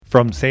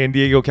From San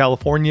Diego,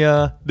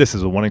 California, this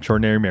is a One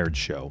Extraordinary Marriage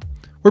show,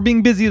 where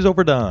being busy is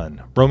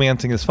overdone,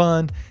 romancing is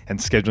fun, and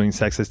scheduling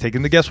sex has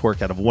taken the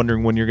guesswork out of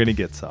wondering when you're going to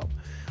get some.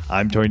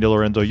 I'm Tony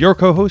DiLorenzo, your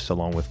co-host,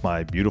 along with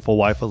my beautiful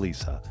wife,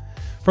 Elisa.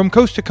 From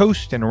coast to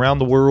coast and around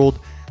the world,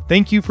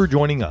 thank you for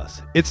joining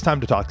us. It's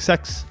time to talk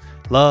sex,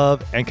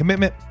 love, and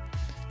commitment.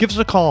 Give us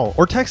a call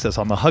or text us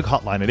on the HUG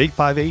hotline at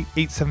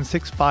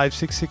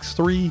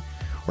 858-876-5663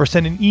 or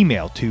send an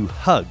email to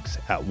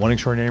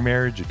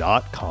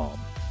hugs@oneextraordinarymarriage.com.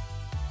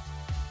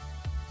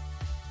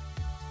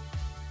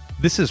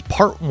 This is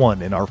part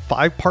 1 in our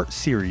 5-part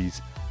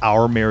series,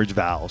 Our Marriage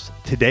Vows.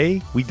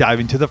 Today, we dive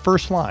into the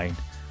first line,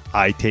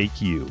 I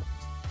take you.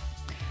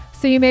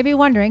 So you may be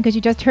wondering, because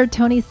you just heard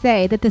Tony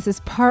say that this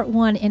is part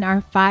 1 in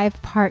our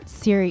 5-part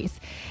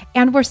series.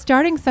 And we're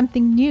starting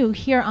something new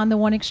here on the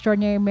One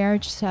Extraordinary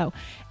Marriage show.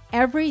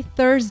 Every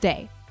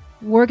Thursday,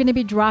 we're going to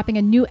be dropping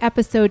a new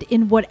episode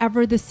in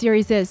whatever the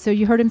series is. So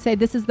you heard him say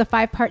this is the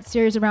 5-part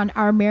series around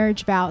our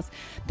marriage vows.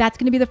 That's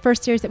going to be the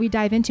first series that we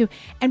dive into.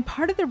 And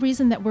part of the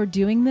reason that we're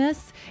doing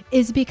this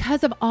is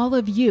because of all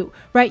of you,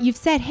 right? You've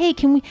said, hey,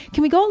 can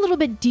we go a little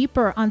bit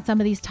deeper on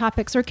some of these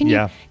topics? Or can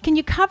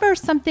you cover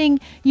something,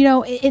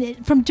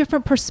 from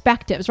different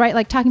perspectives, right?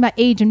 Like talking about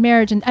age and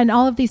marriage and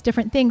all of these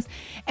different things.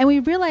 And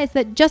we realized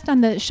that just on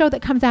the show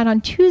that comes out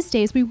on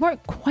Tuesdays, we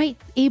weren't quite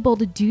able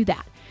to do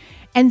that.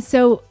 And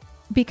so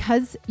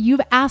because you've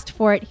asked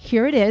for it,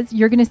 here it is.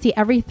 You're going to see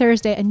every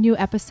Thursday a new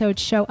episode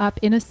show up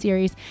in a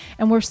series.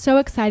 And we're so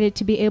excited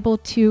to be able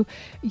to,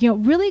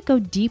 really go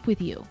deep with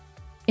you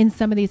in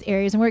some of these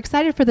areas. And we're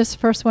excited for this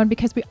first one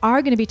because we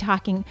are going to be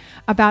talking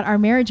about our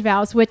marriage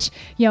vows, which,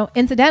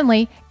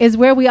 incidentally, is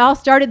where we all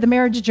started the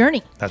marriage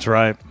journey. That's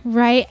right.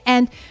 Right.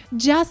 And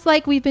just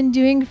like we've been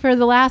doing for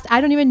the last,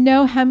 I don't even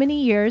know how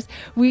many years,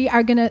 we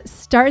are going to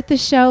start the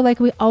show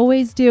like we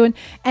always do.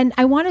 And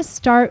I want to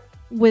start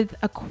with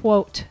a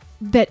quote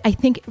that I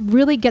think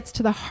really gets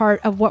to the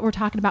heart of what we're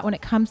talking about when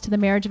it comes to the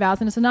marriage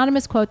vows. And it's an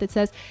anonymous quote that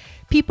says,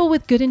 people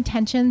with good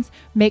intentions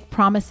make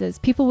promises.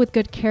 People with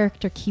good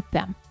character keep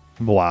them.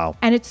 Wow.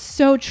 And it's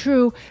so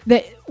true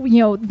that,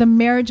 the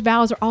marriage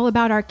vows are all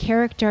about our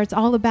character. It's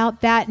all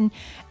about that.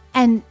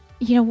 And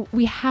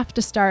we have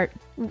to start.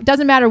 It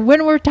doesn't matter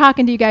when we're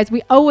talking to you guys,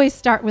 we always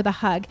start with a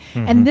hug.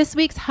 Mm-hmm. And this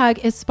week's hug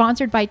is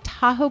sponsored by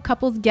Tahoe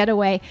Couples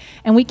Getaway.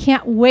 And we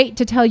can't wait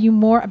to tell you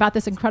more about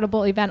this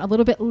incredible event a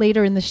little bit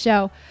later in the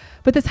show.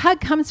 But this hug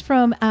comes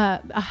from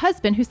a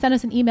husband who sent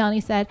us an email and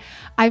he said,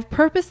 I've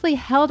purposely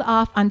held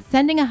off on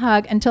sending a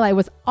hug until I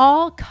was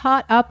all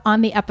caught up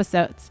on the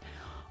episodes.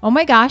 Oh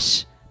my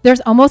gosh, there's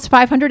almost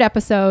 500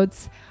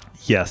 episodes.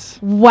 Yes.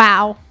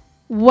 Wow,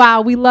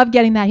 we love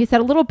getting that. He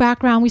said a little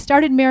background. We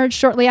started marriage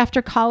shortly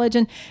after college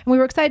and we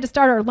were excited to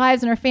start our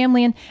lives and our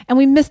family and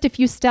we missed a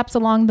few steps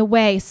along the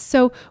way.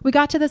 So we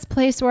got to this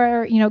place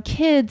where,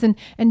 kids and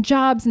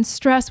jobs and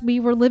stress, we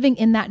were living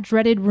in that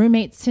dreaded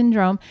roommate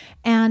syndrome.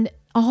 And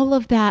all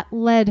of that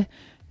led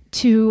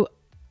to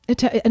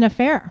an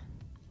affair,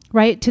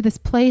 right? To this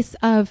place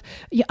of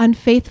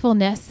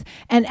unfaithfulness.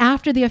 And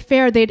after the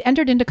affair, they'd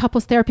entered into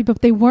couples therapy,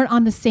 but they weren't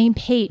on the same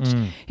page.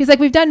 He's like,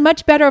 we've done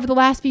much better over the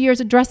last few years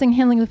addressing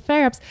handling the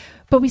affairs,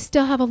 but we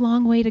still have a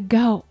long way to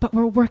go, but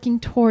we're working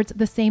towards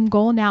the same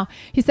goal now.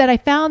 He said, I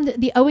found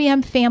the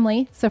OEM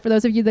family. So for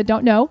those of you that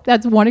don't know,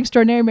 that's One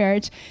Extraordinary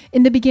Marriage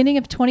in the beginning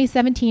of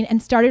 2017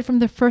 and started from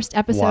the first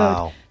episode.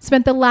 Wow.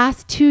 Spent the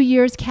last 2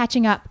 years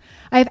catching up.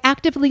 I have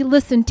actively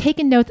listened,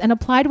 taken notes, and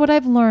applied what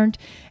I've learned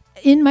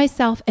in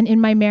myself and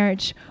in my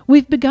marriage.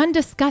 We've begun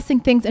discussing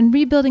things and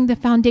rebuilding the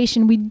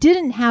foundation we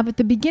didn't have at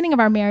the beginning of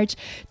our marriage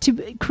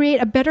to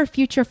create a better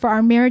future for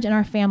our marriage and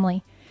our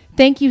family.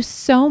 Thank you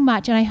so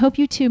much, and I hope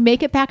you too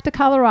make it back to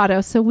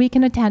Colorado so we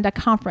can attend a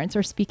conference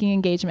or speaking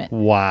engagement.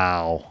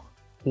 Wow.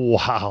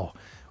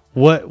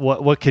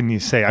 What can you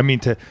say? I mean,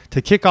 to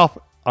kick off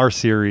our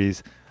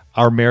series,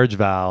 our marriage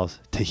vows,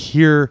 to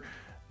hear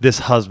this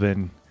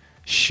husband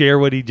share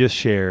what he just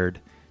shared,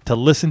 to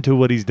listen to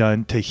what he's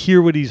done, to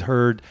hear what he's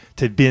heard,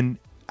 to been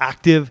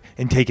active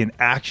and taken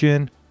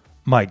action.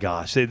 My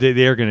gosh,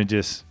 they're going to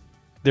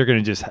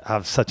just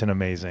have such an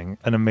amazing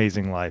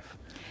life.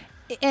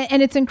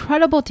 And it's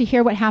incredible to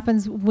hear what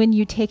happens when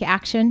you take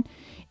action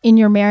in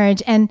your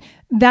marriage. And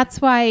that's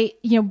why,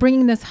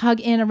 bringing this hug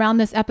in around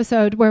this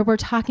episode where we're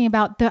talking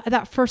about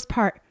that first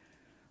part,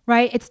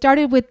 right? It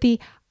started with the,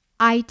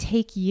 I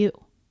take you.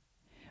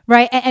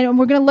 Right. And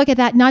we're going to look at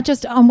that, not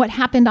just on what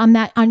happened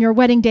on your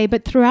wedding day,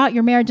 but throughout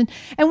your marriage.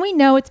 And we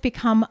know it's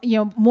become,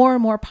 more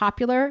and more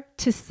popular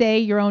to say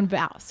your own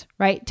vows,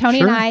 right? Tony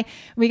Sure. and I,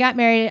 we got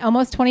married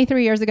almost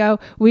 23 years ago.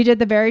 We did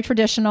the very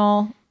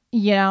traditional,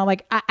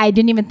 I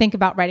didn't even think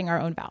about writing our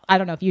own vow. I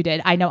don't know if you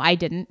did. I know I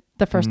didn't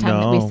the first time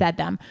that we said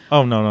them.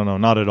 Oh, no,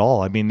 not at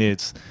all. I mean,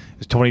 it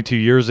was 22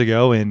 years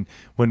ago. And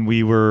when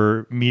we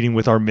were meeting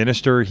with our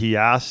minister, he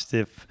asked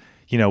if,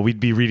 we'd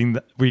be reading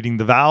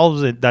the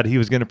vows that he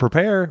was going to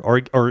prepare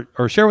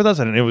or share with us.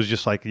 And it was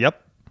just like,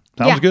 yep,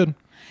 sounds good.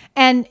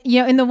 And,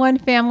 in the one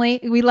family,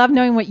 we love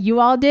knowing what you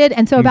all did.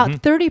 And so about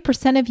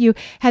 30% of you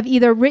have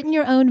either written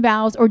your own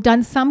vows or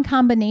done some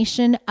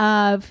combination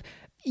of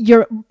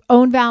your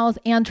own vows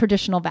and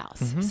traditional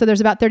vows. So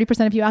there's about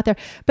 30% of you out there.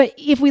 But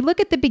if we look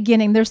at the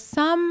beginning, there's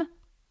some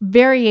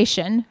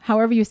variation,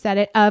 however you said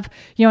it, of,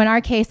 in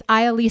our case,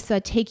 I, Elisa,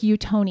 take you,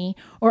 Tony,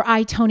 or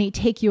I, Tony,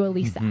 take you,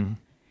 Elisa.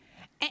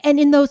 And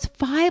in those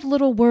 5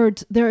 little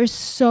words, there is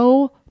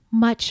so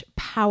much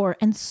power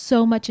and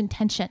so much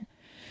intention,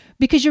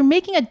 because you're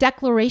making a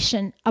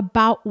declaration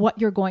about what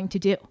you're going to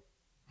do.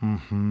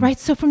 Right?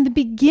 So from the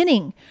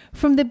beginning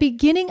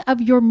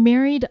of your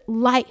married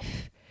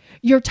life,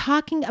 you're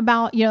talking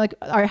about, like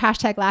our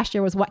hashtag last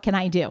year was, what can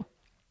I do?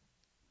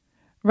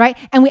 Right?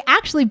 And we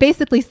actually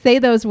basically say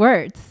those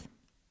words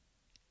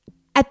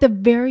at the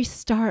very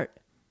start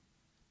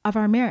of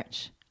our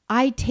marriage.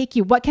 I take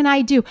you. What can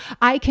I do?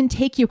 I can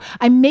take you.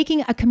 I'm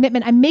making a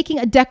commitment. I'm making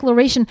a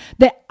declaration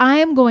that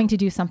I'm going to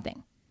do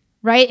something.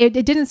 Right? It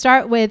didn't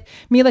start with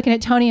me looking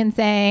at Tony and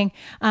saying,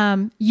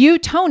 you,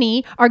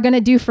 Tony, are going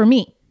to do for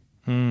me.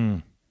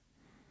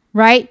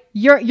 Right?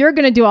 You're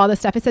going to do all this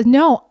stuff. It says,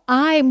 no,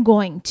 I'm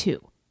going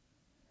to.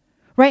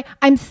 Right?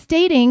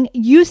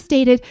 You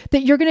stated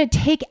that you're going to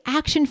take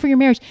action for your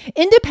marriage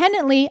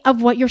independently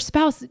of what your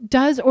spouse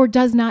does or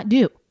does not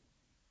do.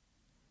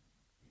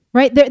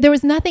 Right? There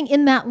was nothing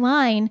in that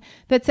line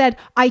that said,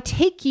 I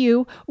take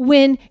you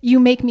when you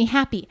make me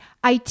happy.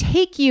 I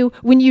take you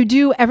when you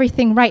do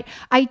everything right.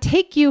 I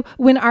take you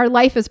when our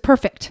life is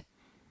perfect.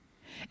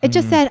 It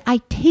just said, I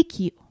take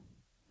you.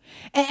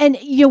 And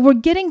we're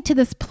getting to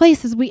this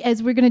place as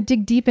we're going to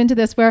dig deep into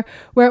this, where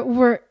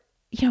we're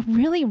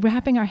really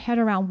wrapping our head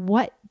around,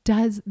 what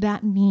does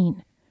that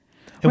mean?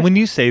 And when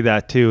you say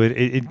that too,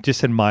 it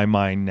just in my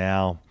mind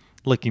now,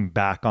 looking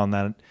back on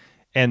that,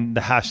 and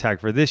the hashtag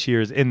for this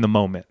year is in the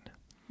moment.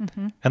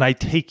 And I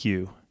take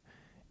you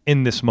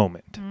in this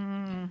moment.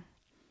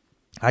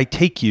 I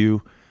take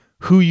you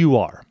who you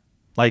are.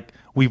 Like,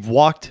 we've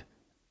walked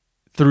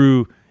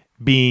through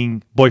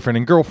being boyfriend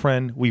and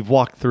girlfriend. We've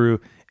walked through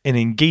an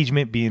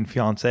engagement, being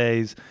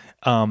fiancés.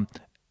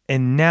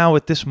 And now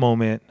at this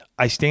moment,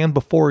 I stand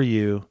before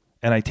you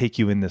and I take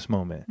you in this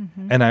moment.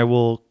 And I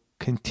will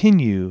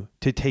continue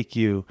to take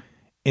you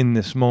in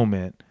this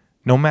moment,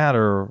 no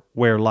matter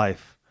where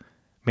life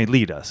may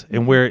lead us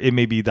and where it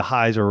may be the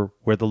highs or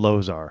where the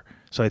lows are.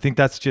 So I think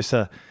that's just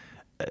an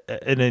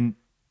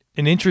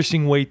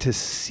interesting way to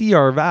see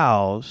our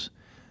vows,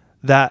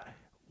 that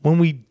when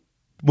we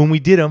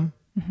did them,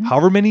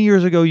 however many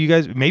years ago, you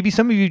guys, maybe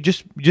some of you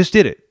just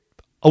did it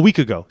a week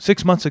ago,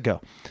 6 months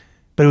ago,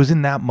 but it was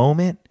in that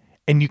moment,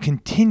 and you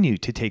continue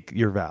to take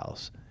your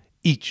vows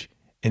each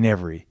and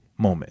every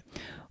moment.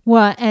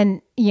 Well,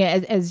 and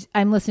as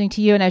I'm listening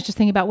to you, and I was just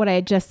thinking about what I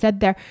had just said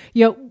there,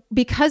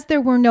 because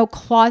there were no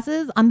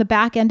clauses on the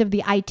back end of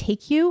the I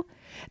take you,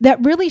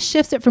 that really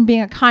shifts it from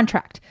being a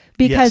contract,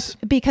 because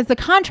the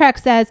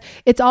contract says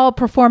it's all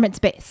performance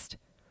based,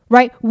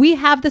 right? We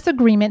have this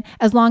agreement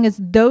as long as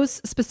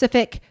those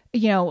specific,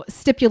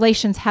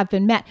 stipulations have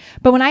been met.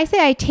 But when I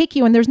say I take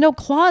you and there's no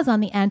clause on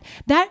the end,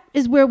 that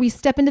is where we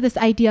step into this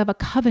idea of a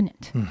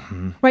covenant,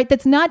 right?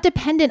 That's not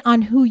dependent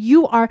on who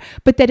you are,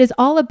 but that is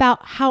all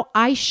about how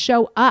I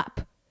show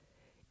up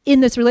in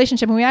this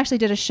relationship. And we actually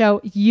did a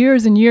show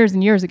years and years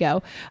and years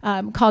ago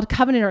called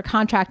Covenant or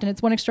Contract, and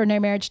it's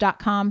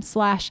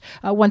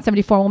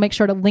oneextraordinarymarriage.com/174. We'll make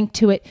sure to link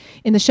to it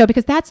in the show,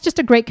 because that's just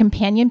a great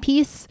companion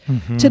piece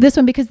to this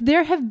one, because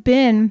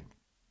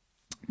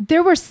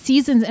there were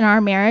seasons in our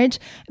marriage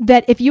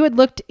that if you had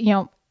looked,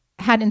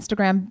 had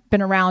Instagram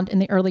been around in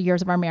the early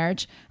years of our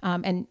marriage,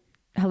 and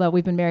hello,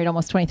 we've been married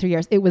almost 23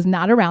 years. It was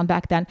not around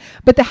back then,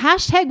 but the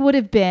hashtag would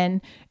have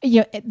been,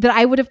 that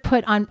I would have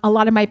put on a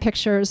lot of my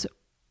pictures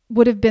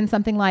would have been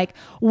something like,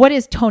 what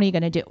is Tony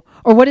going to do?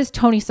 Or what is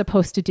Tony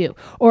supposed to do?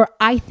 Or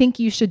I think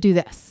you should do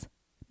this.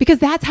 Because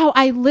that's how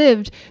I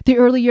lived the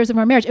early years of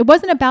our marriage. It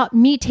wasn't about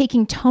me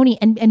taking Tony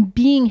and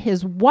being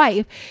his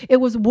wife. It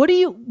was,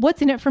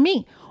 what's in it for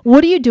me?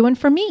 What are you doing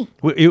for me?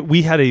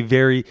 We had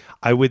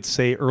I would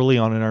say early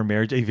on in our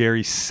marriage, a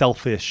very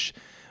selfish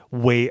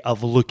way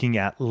of looking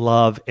at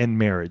love and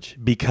marriage,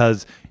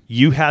 because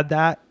you had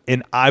that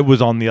and I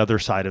was on the other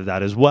side of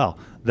that as well.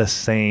 The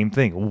same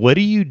thing. What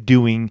are you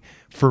doing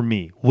for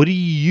me? What are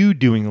you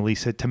doing,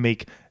 Elisa, to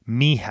make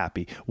me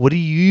happy? What are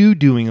you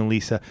doing,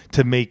 Elisa,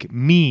 to make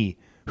me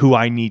who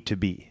I need to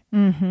be?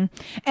 And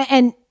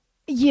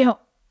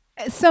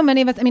so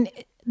many of us,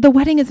 the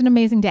wedding is an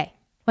amazing day.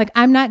 Like,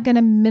 I'm not going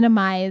to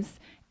minimize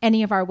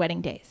any of our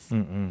wedding days.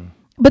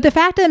 But the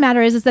fact of the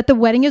matter is that the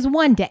wedding is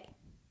one day.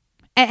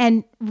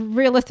 And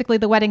realistically,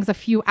 the wedding's a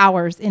few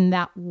hours in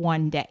that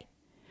one day.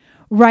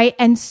 Right.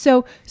 And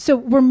so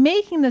we're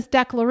making this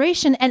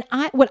declaration. And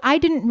what I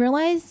didn't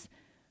realize,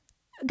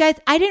 guys,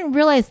 I didn't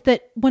realize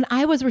that when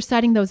I was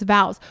reciting those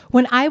vows,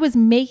 when I was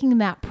making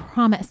that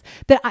promise,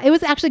 that it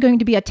was actually going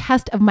to be a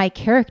test of my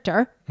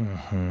character,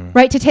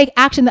 right? To take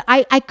action that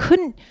I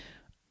couldn't.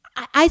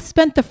 I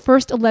spent the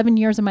first 11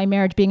 years of my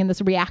marriage being in this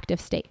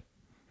reactive state,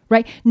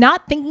 right?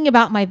 Not thinking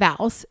about my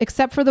vows,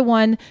 except for the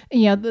one,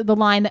 the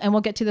line, and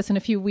we'll get to this in a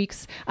few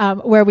weeks,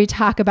 where we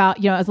talk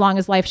about, as long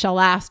as life shall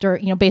last, or,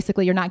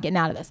 basically you're not getting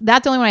out of this.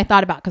 That's the only one I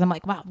thought about, because I'm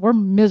like, wow, we're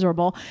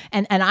miserable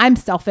and I'm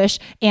selfish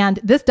and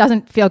this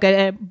doesn't feel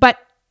good, but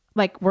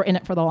like we're in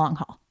it for the long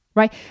haul,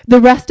 right?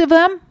 The rest of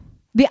them,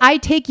 the I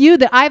take you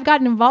that I've got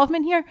an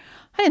involvement here,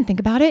 I didn't think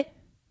about it.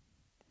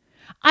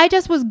 I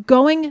just was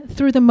going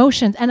through the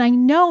motions. And I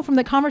know from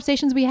the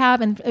conversations we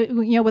have and,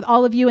 with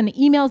all of you and the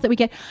emails that we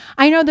get,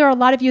 I know there are a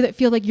lot of you that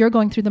feel like you're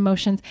going through the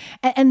motions.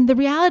 And the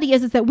reality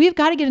is that we've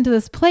got to get into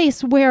this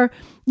place where,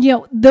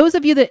 those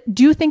of you that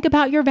do think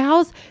about your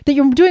vows, that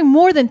you're doing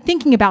more than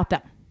thinking about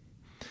them.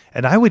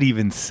 And I would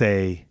even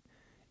say,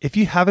 if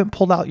you haven't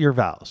pulled out your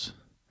vows,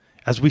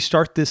 as we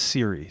start this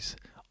series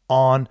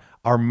on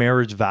our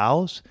marriage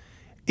vows,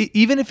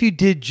 even if you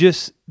did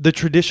just the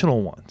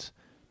traditional ones,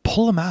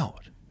 pull them out.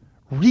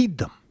 Read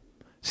them.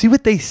 See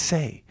what they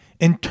say.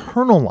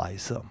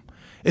 Internalize them.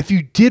 If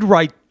you did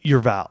write your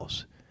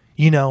vows,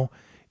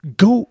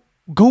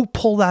 go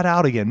pull that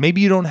out again.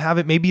 Maybe you don't have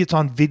it. Maybe it's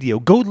on video.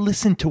 Go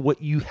listen to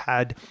what you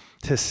had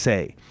to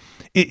say.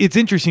 It's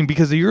interesting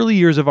because the early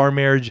years of our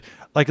marriage,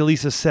 like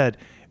Elisa said,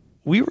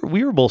 we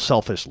were both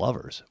selfish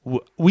lovers.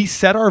 We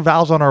said our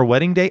vows on our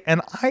wedding day,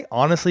 and I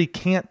honestly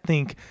can't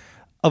think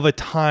of a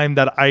time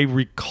that I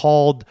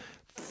recalled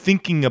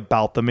thinking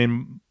about them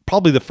in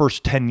probably the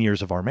first 10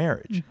 years of our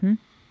marriage. Mm-hmm.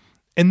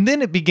 And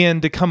then it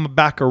began to come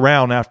back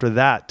around after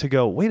that to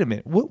go, wait a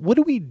minute, what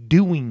are we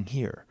doing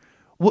here?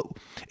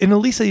 And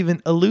Elisa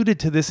even alluded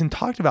to this and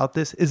talked about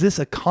this. Is this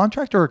a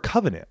contract or a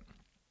covenant?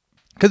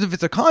 Because if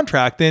it's a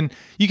contract, then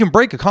you can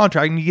break a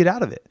contract and you get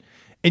out of it.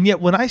 And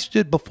yet when I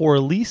stood before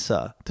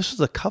Elisa, this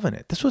was a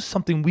covenant. This was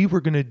something we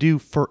were going to do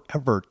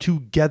forever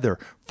together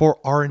for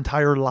our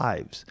entire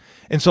lives.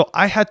 And so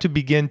I had to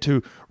begin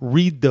to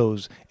read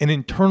those and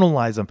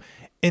internalize them.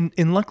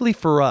 And luckily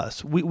for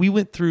us, we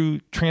went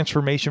through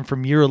transformation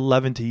from year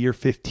 11 to year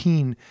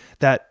 15,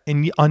 that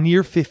on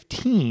year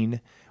 15,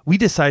 we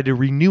decided to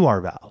renew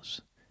our vows.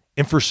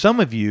 And for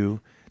some of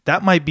you,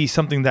 that might be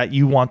something that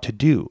you want to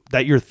do,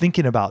 that you're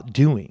thinking about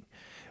doing.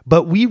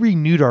 But we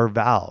renewed our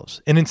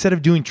vows. And instead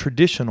of doing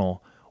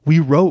traditional, we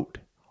wrote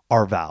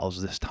our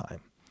vows this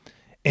time.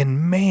 And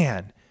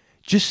man,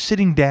 just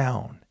sitting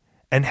down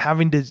and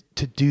having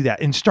to do that.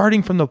 And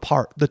starting from the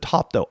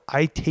top though,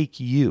 I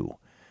take you.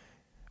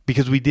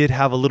 Because we did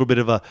have a little bit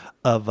of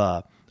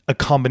a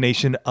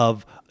combination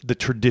of the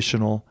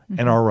traditional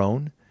and our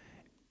own.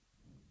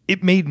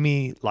 It made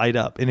me light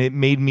up, and it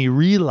made me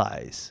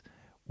realize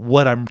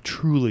what I'm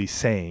truly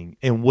saying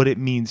and what it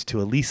means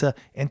to Elisa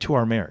and to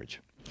our marriage.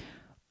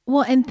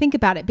 Well, and think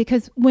about it,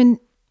 because when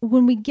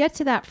we get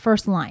to that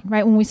first line,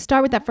 right? When we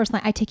start with that first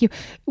line, I take you,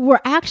 we're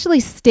actually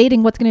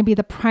stating what's going to be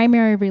the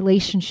primary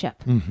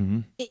relationship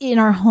in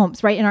our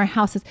homes, right? In our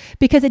houses,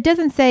 because it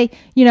doesn't say,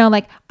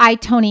 like I,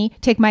 Tony,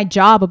 take my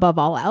job above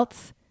all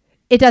else.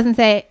 It doesn't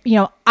say,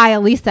 I,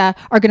 Elisa,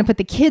 are going to put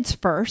the kids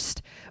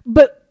first.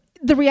 But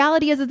the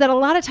reality is that a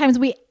lot of times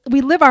we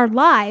live our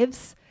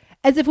lives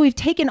as if we've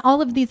taken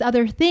all of these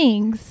other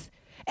things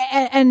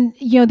and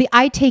the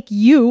I take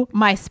you,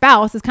 my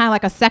spouse, is kind of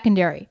like a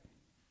secondary.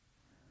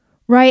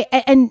 Right.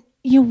 And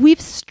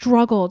we've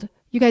struggled.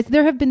 You guys,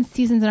 there have been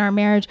seasons in our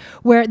marriage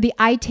where the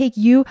I take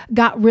you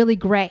got really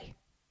gray.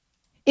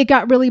 It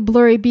got really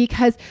blurry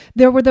because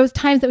there were those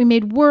times that we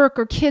made work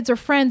or kids or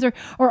friends or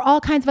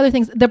all kinds of other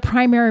things the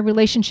primary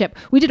relationship.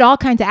 We did all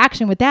kinds of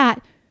action with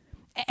that.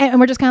 And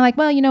we're just kind of like,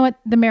 well, you know what?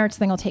 The marriage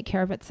thing will take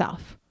care of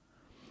itself.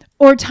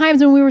 Or times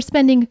when we were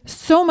spending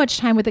so much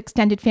time with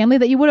extended family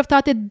that you would have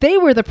thought that they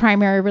were the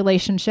primary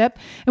relationship.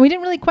 And we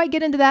didn't really quite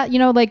get into that,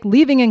 like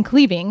leaving and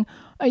cleaving,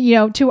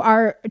 to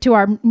our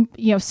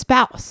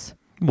spouse.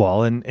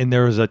 Well, and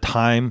there was a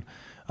time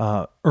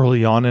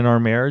early on in our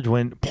marriage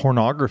when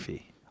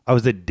I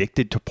was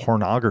addicted to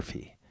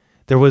pornography.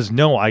 There was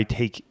no I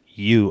take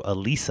you,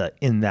 Elisa,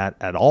 in that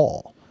at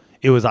all.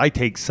 It was I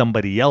take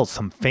somebody else,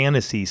 some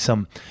fantasy,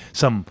 some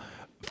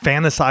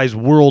fantasized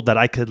world that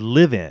I could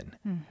live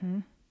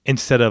in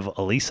instead of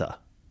Elisa.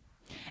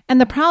 And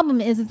the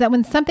problem is that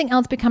when something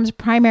else becomes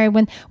primary,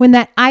 when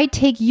that I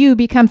take you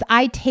becomes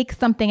I take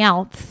something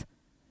else,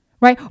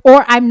 right?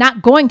 Or I'm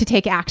not going to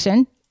take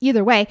action.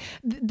 Either way,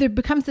 there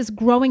becomes this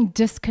growing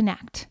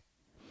disconnect.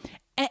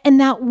 And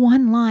that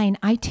one line,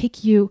 I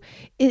take you,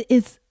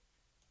 it's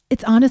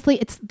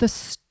honestly the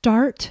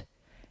start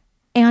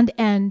and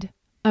end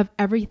of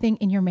everything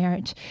in your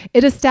marriage.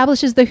 It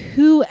establishes the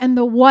who and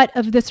the what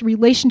of this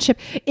relationship.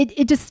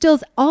 It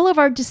distills all of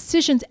our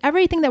decisions,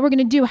 everything that we're going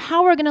to do,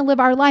 how we're going to live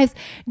our lives,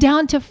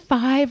 down to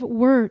 5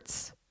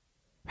 words.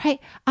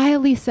 Right? I,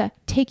 Elisa,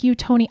 take you,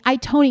 Tony. I,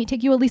 Tony,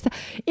 take you, Elisa.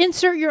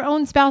 Insert your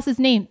own spouse's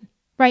name,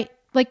 right?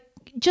 Like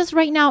just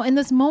right now in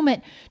this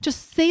moment,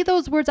 just say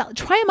those words out.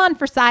 Try them on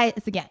for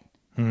size again.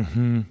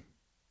 Mm-hmm.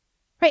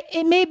 Right?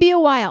 It may be a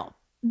while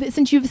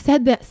since you've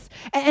said this.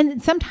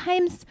 And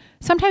sometimes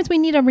we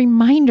need a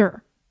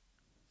reminder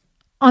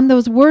on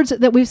those words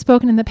that we've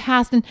spoken in the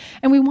past. And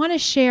we want to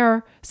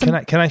share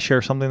some. Can I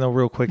share something though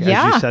real quick?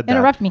 Yeah, as you said that,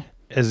 interrupt me.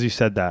 As you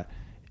said that,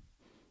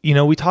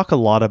 we talk a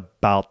lot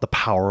about the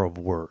power of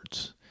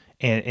words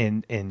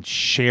and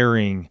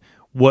sharing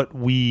what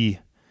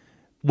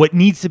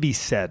needs to be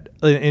said.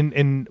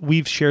 And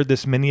we've shared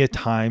this many a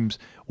times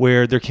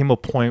where there came a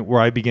point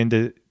where I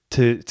began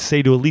to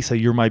say to Elisa,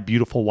 "You're my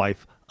beautiful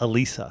wife,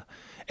 Elisa,"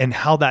 and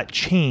how that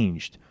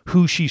changed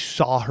who she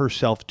saw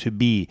herself to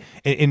be.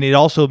 And it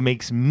also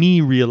makes me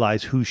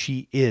realize who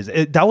she is.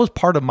 That was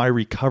part of my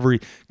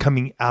recovery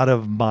coming out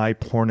of my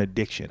porn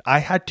addiction. I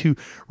had to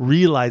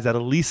realize that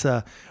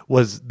Elisa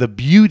was the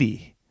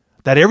beauty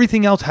that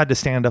everything else had to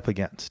stand up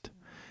against.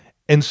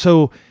 And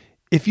so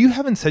if you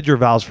haven't said your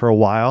vows for a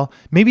while,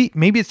 maybe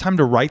it's time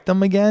to write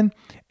them again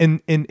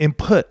and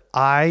put,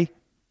 I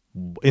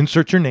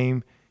insert your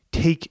name,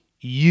 take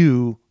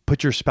you,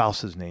 put your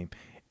spouse's name.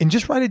 And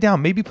just write it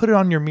down. Maybe put it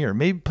on your mirror.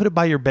 Maybe put it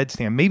by your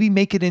bedstand. Maybe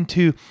make it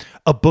into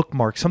a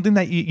bookmark, something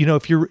that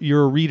if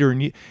you're a reader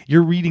and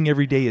you're reading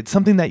every day, it's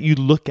something that you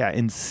look at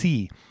and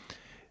see.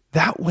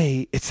 That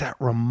way, it's that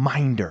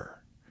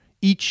reminder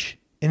each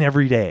and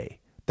every day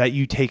that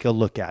you take a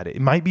look at it.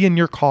 It might be in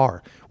your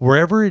car,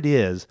 wherever it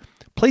is.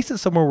 Place it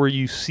somewhere where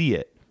you see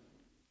it.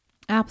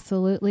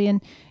 Absolutely,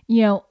 and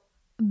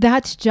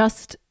that's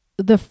just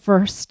the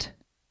first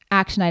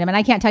action item. And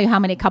I can't tell you how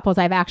many couples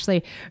I've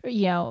actually,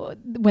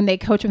 when they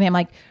coach with me, I'm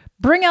like,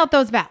 bring out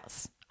those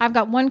vows. I've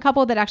got one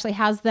couple that actually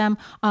has them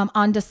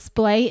on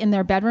display in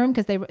their bedroom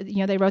because they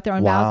wrote their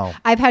own vows.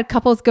 I've had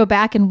couples go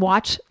back and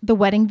watch the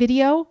wedding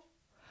video.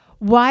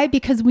 Why?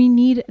 Because we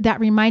need that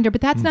reminder,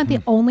 but that's not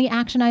the only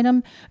action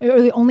item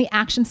or the only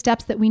action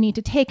steps that we need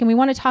to take. And we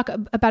want to talk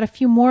about a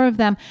few more of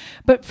them.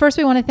 But first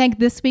we want to thank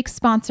this week's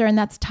sponsor, and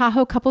that's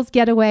Tahoe Couples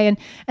Getaway.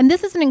 And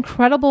this is an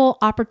incredible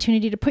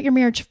opportunity to put your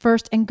marriage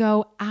first and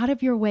go out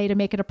of your way to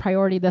make it a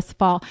priority this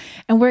fall.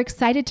 And we're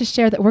excited to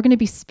share that we're going to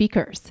be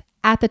speakers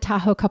at the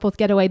Tahoe Couples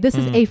Getaway. This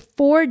is a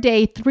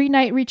 4-day,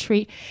 3-night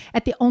retreat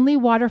at the only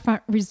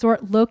waterfront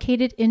resort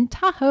located in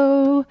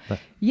Tahoe.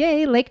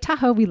 Yay, Lake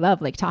Tahoe. We love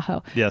Lake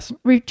Tahoe. Yes.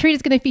 Retreat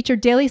is going to feature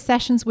daily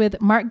sessions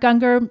with Mark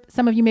Gungor.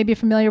 Some of you may be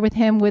familiar with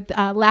him with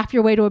Laugh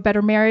Your Way to a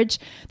Better Marriage.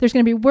 There's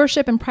going to be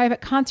worship and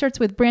private concerts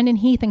with Brandon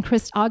Heath and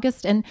Chris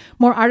August and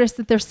more artists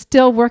that they're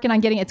still working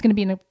on getting. It's going to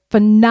be a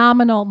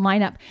phenomenal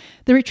lineup.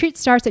 The retreat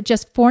starts at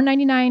just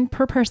 $4.99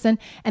 per person,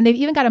 and they've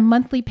even got a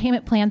monthly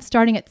payment plan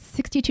starting at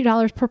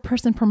 $62 per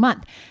person per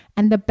month.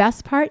 And the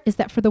best part is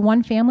that for the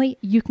one family,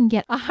 you can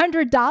get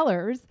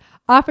 $100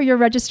 off of your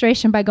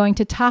registration by going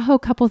to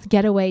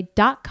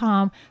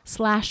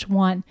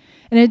TahoeCouplesGetaway.com/one.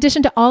 In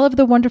addition to all of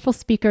the wonderful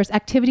speakers,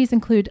 activities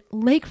include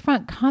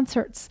lakefront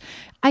concerts,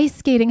 ice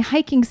skating,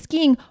 hiking,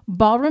 skiing,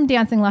 ballroom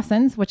dancing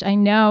lessons, which I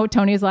know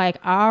Tony's like,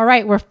 all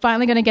right, we're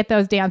finally going to get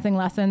those dancing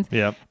lessons.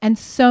 Yep. And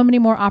so many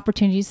more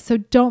opportunities. So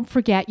don't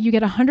forget, you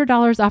get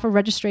 $100 off of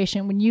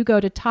registration when you go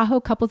to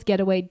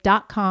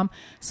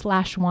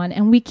TahoeCouplesGetaway.com/one.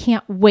 And we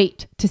can't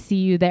wait to see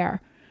you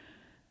there.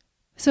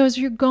 So as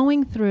you're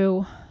going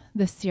through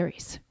this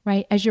series,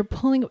 right, as we're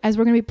going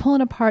to be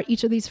pulling apart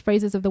each of these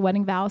phrases of the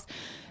wedding vows,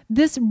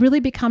 this really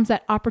becomes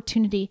that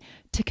opportunity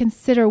to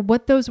consider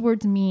what those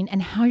words mean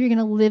and how you're going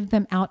to live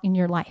them out in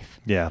your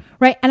life. Yeah.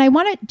 Right. And I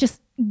want to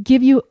just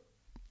give you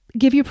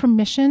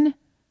permission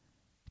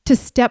to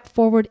step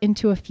forward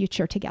into a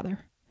future together,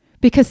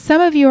 because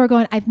some of you are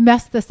going, I've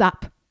messed this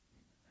up,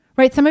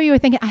 right? Some of you are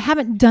thinking, I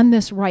haven't done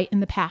this right in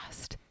the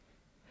past.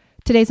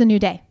 Today's a new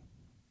day.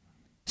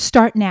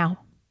 Start now,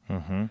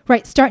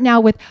 right? Start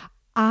now with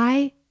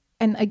and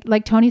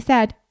like Tony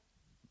said,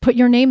 put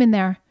your name in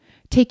there.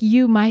 Take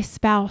you, my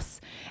spouse,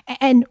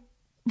 and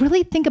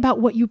really think about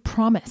what you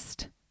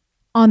promised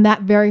on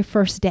that very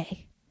first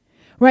day,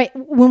 right?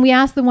 When we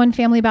asked the one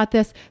family about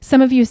this,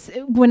 some of you,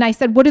 when I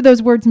said, what do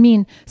those words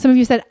mean? Some of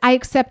you said, I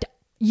accept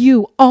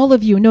you, all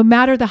of you, no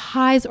matter the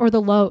highs or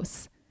the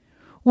lows.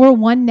 We're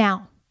one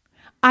now.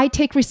 I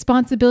take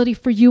responsibility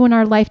for you and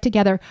our life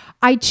together.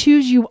 I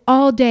choose you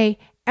all day,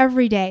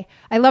 every day.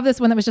 I love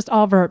this one that was just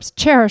all verbs.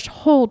 Cherish,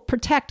 hold,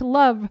 protect,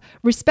 love,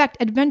 respect,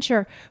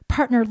 adventure,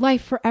 partner,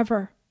 life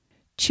forever.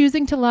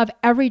 Choosing to love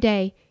every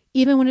day,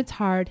 even when it's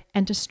hard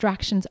and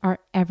distractions are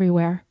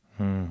everywhere.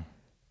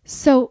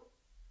 So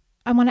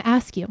I want to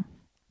ask you,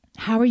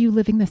 how are you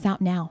living this out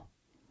now?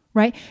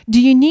 Right?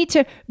 Do you need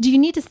to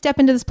step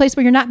into this place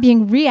where you're not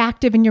being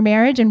reactive in your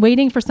marriage and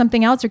waiting for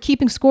something else or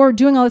keeping score or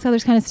doing all this other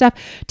kind of stuff,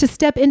 to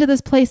step into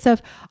this place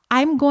of,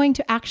 I'm going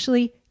to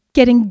actually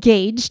get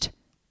engaged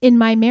in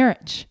my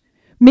marriage?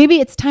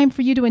 Maybe it's time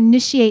for you to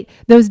initiate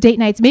those date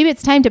nights. Maybe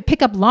it's time to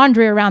pick up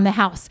laundry around the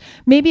house.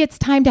 Maybe it's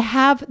time to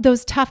have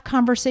those tough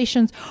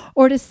conversations,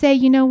 or to say,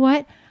 you know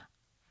what?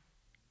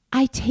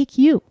 I take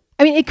you.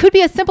 I mean, it could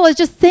be as simple as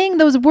just saying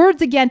those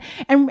words again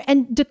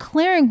and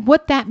declaring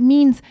what that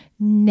means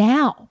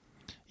now.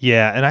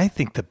 Yeah. And I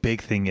think the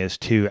big thing is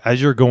too,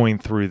 as you're going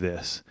through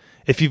this,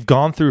 if you've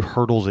gone through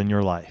hurdles in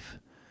your life,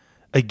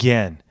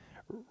 again,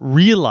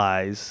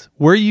 realize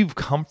where you've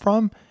come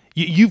from.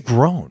 You've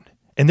grown.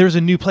 And there's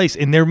a new place.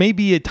 And there may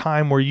be a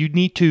time where you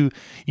need to,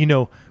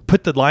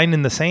 put the line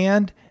in the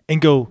sand and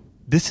go,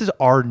 this is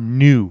our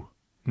new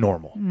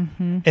normal.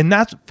 And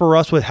that's for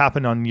us what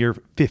happened on year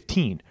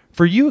 15.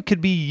 For you, it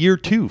could be year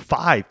 2,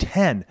 5,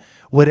 10,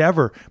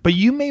 whatever. But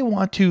you may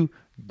want to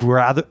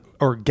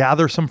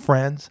gather some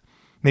friends,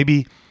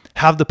 maybe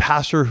have the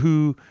pastor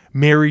who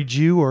married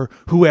you or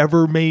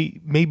whoever may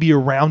be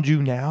around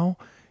you now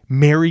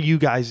marry you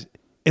guys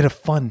in a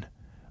fun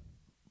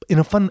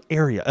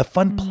area, a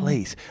fun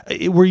place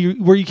where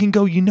you can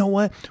go, you know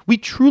what? We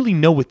truly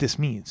know what this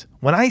means.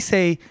 When I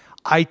say,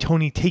 I,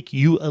 Tony, take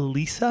you,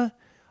 Elisa,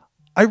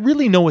 I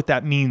really know what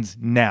that means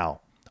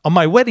now. On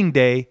my wedding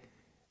day,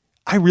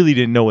 I really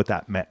didn't know what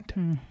that meant.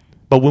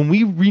 But when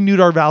we renewed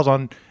our vows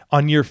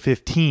on year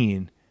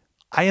 15,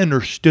 I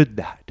understood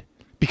that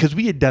because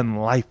we had done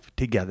life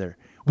together.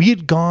 We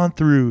had gone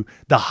through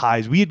the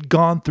highs. We had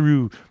gone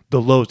through the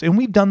lows, and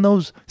we've done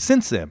those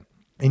since then.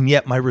 And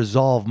yet my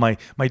resolve, my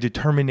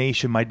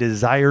determination, my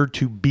desire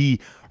to be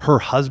her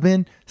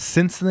husband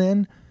since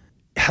then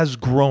has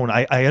grown.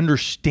 I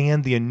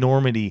understand the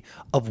enormity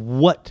of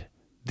what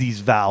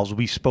these vows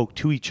we spoke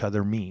to each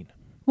other mean.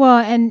 Well,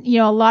 and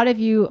a lot of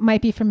you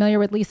might be familiar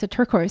with Lisa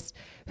Turkhorst,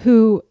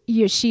 who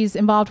she's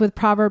involved with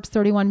Proverbs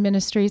 31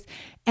 Ministries,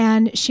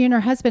 and she and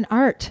her husband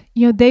Art,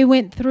 they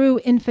went through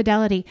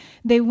infidelity.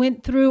 They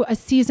went through a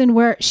season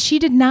where she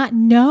did not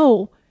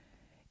know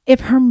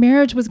if her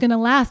marriage was going to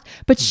last,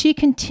 but she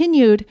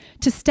continued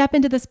to step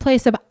into this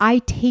place of, I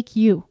take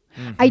you.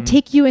 Mm-hmm. I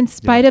take you in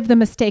spite of the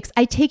mistakes.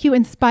 I take you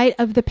in spite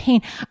of the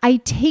pain. I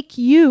take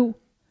you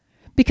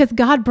because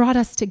God brought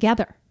us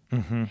together.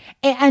 Mm-hmm.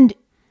 And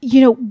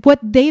what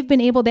they've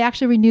been able, they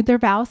actually renewed their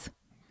vows,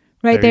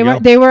 right?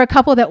 They were a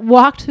couple that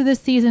walked through this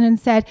season and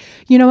said,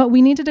 you know what,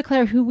 we need to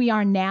declare who we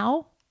are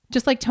now,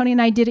 just like Tony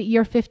and I did at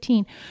year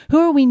 15. Who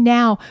are we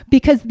now?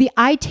 Because the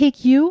I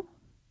take you,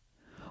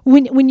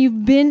 when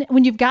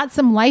you've got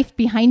some life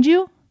behind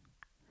you,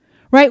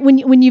 right?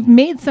 When you've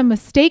made some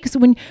mistakes,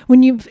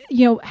 when you've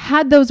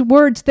had those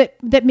words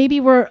that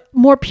maybe were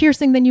more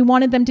piercing than you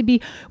wanted them to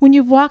be, when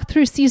you've walked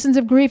through seasons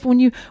of grief, when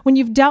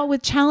you've dealt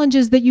with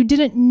challenges that you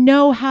didn't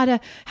know how to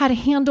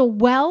handle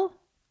well,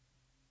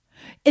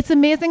 it's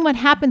amazing what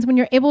happens when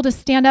you're able to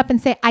stand up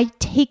and say, I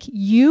take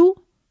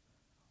you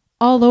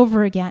all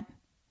over again.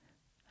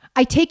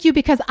 I take you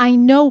because I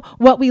know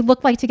what we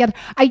look like together.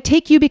 I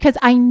take you because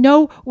I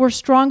know we're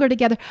stronger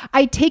together.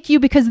 I take you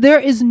because there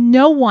is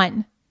no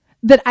one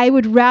that I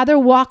would rather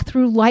walk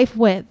through life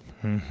with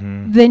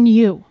than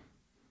you.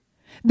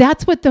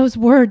 That's what those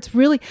words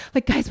really,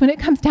 guys, when it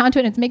comes down to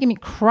it, it's making me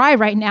cry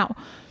right now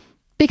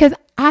because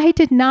I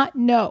did not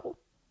know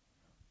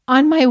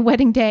on my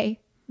wedding day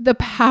the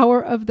power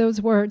of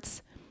those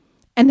words.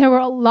 And there were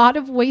a lot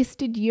of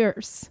wasted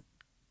years,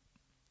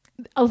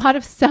 a lot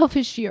of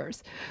selfish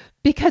years,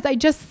 because I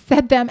just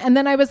said them. And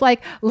then I was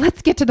like,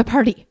 let's get to the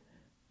party,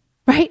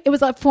 right? It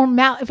was a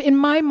formality in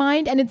my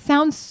mind. And it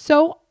sounds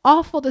so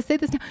awful to say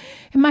this now.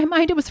 In my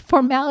mind, it was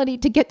formality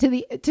to get to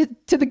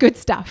the good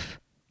stuff.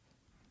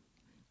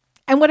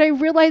 And what I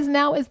realize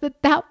now is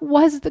that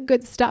was the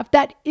good stuff.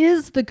 That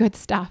is the good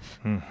stuff.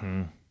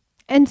 Mm-hmm.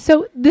 And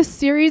so this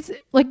series,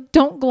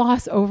 don't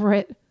gloss over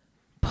it.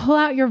 Pull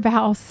out your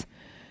vows.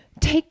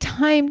 Take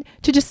time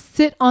to just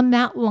sit on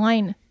that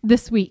line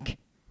this week.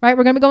 Right?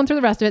 We're going to be going through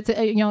the rest of it. So,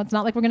 it's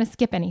not like we're going to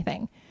skip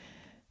anything.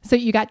 So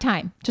you got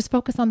time. Just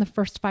focus on the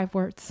first 5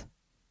 words.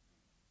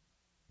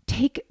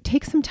 Take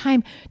some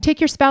time.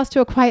 Take your spouse to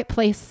a quiet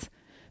place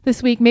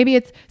this week. Maybe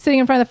it's sitting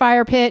in front of the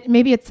fire pit.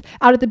 Maybe it's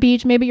out at the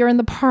beach. Maybe you're in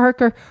the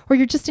park or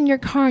you're just in your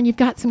car and you've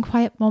got some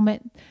quiet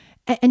moment.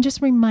 And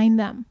just remind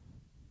them,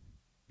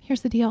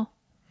 here's the deal.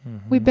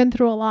 Mm-hmm. We've been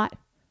through a lot.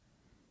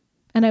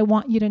 And I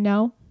want you to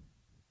know,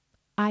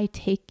 I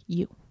take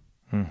you.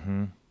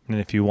 Mm-hmm. And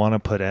if you want to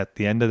put at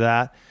the end of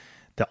that,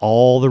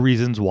 all the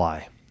reasons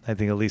why. I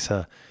think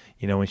Elisa,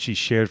 when she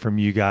shared from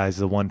you guys,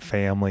 the one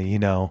family,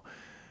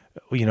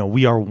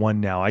 we are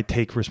one now. I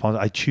take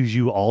responsibility. I choose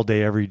you all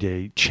day, every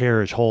day.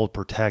 Cherish, hold,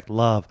 protect,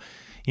 love.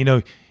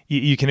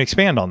 You can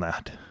expand on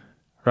that,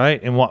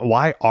 right? And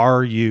why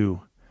are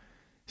you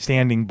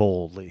standing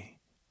boldly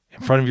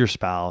in front of your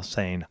spouse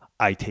saying,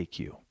 I take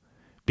you?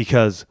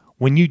 Because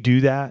when you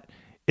do that,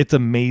 it's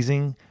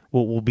amazing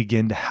what will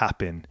begin to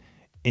happen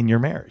in your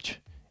marriage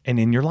and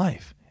in your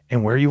life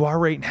and where you are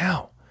right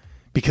now,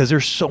 because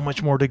there's so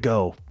much more to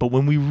go. But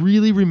when we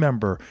really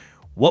remember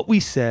what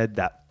we said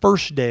that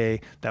first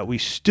day that we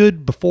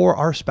stood before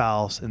our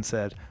spouse and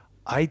said,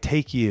 I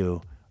take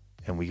you,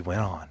 and we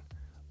went on.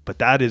 But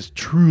that is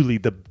truly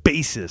the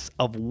basis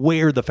of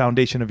where the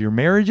foundation of your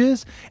marriage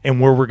is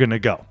and where we're going to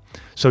go.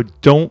 So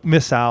don't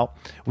miss out.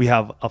 We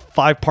have a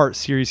 5-part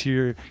series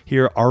here,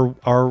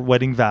 our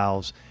wedding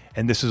vows,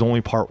 and this is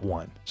only part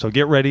 1. So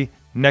get ready.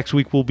 Next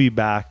week we'll be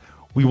back.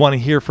 We want to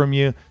hear from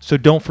you. So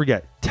don't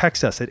forget,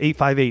 text us at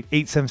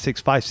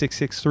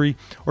 858-876-5663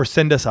 or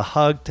send us a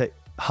hug to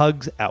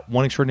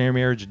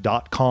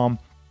hugs@oneextraordinarymarriage.com.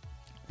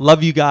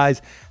 Love you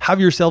guys. Have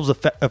yourselves a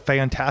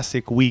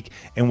fantastic week,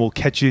 and we'll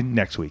catch you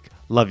next week.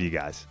 Love you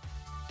guys.